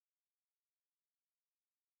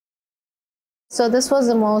So this was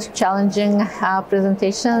the most challenging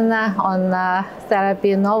presentation on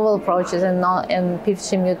therapy, novel approaches in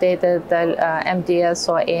TP53-mutated MDS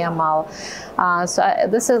or AML.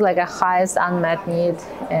 This is like a highest unmet need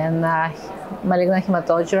in malignant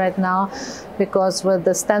hematology right now, because with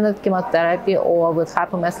the standard chemotherapy or with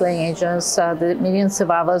hypomethylating agents, the median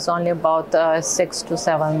survival is only about 6 to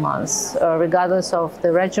 7 months, regardless of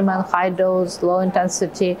the regimen, high dose, low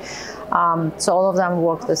intensity. So all of them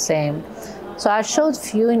work the same. So I showed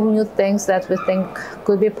few new things that we think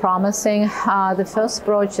could be promising. The first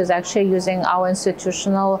approach is actually using our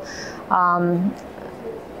institutional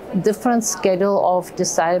different schedule of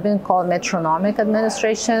decitabine called metronomic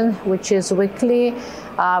administration, which is weekly,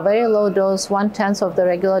 very low dose, 1/10 of the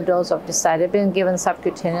regular dose of decitabine given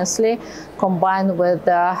subcutaneously, combined with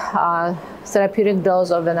the therapeutic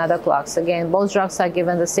dose of venetoclax. Again, both drugs are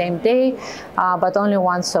given the same day, but only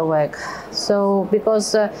once a week. So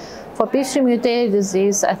because for TP53-mutated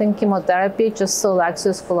disease, I think chemotherapy just still lacks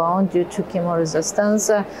this alone due to chemo resistance.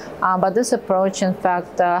 But this approach, in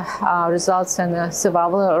fact, results in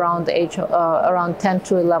survival around 10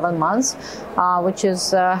 to 11 months, which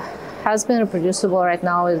is has been reproducible right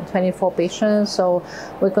now with 24 patients. So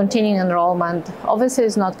we're continuing enrollment. Obviously,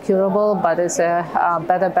 it's not curable, but it's a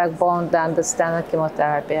better backbone than the standard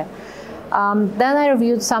chemotherapy. Then I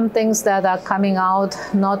reviewed some things that are coming out,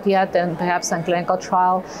 not yet, and perhaps in clinical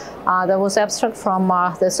trial. There was abstract from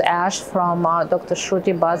this ASH from Dr.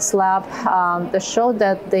 Shruti Bhatt's lab that showed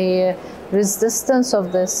that the resistance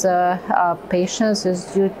of these patients is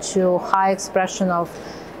due to high expression of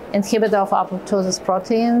inhibitor of apoptosis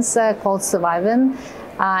proteins called survivin.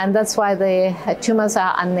 And that's why the tumors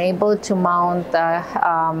are unable to mount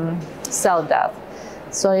cell death.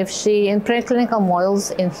 So if she, in preclinical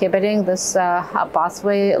models, inhibiting this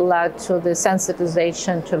pathway led to the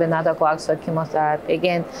sensitization to venetoclax or chemotherapy.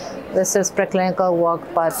 Again, this is preclinical work,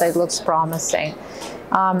 but it looks promising.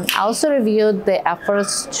 I also reviewed the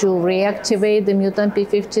efforts to reactivate the mutant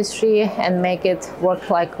P53 and make it work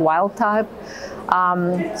like wild type.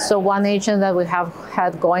 So one agent that we have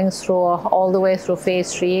had going through all the way through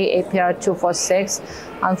phase 3, APR-246,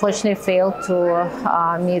 unfortunately failed to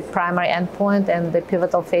meet primary endpoint in the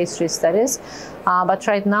pivotal phase 3 studies. But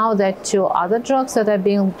right now there are two other drugs that are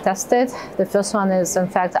being tested. The first one is, in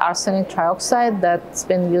fact, arsenic trioxide that's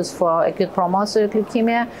been used for acute promyelocytic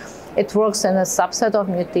leukemia. It works in a subset of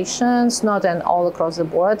mutations, not in all across the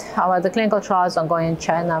board. However, the clinical trial is ongoing in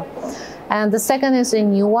China. And the second is a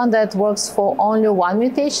new one that works for only one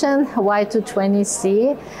mutation,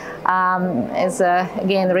 Y220C. Is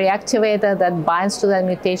again reactivator that binds to that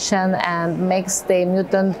mutation and makes the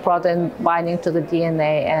mutant protein binding to the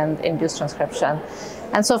DNA and induce transcription.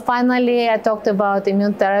 And so finally, I talked about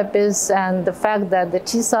immune therapies and the fact that the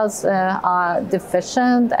T cells are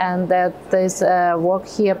deficient, and that there's work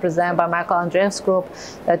here presented by Michael Andreeff's group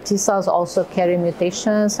that T cells also carry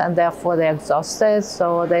mutations and therefore they're exhausted.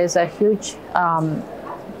 So there's a huge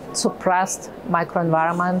suppressed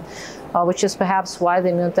microenvironment, which is perhaps why the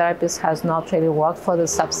immune therapies has not really worked for the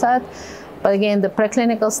subset. But again, the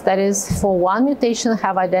preclinical studies for one mutation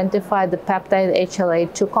have identified the peptide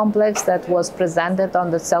HLA-2 complex that was presented on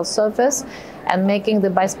the cell surface, and making the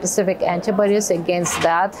bispecific antibodies against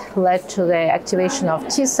that led to the activation of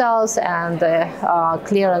T cells and the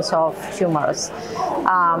clearance of tumors.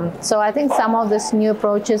 So I think some of these new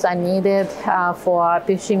approaches are needed for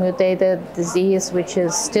TP53-mutated disease, which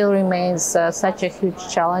still remains such a huge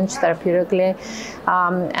challenge therapeutically.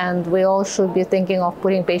 And we all should be thinking of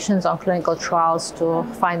putting patients on clinical trials to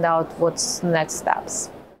find out what's the next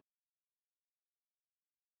steps.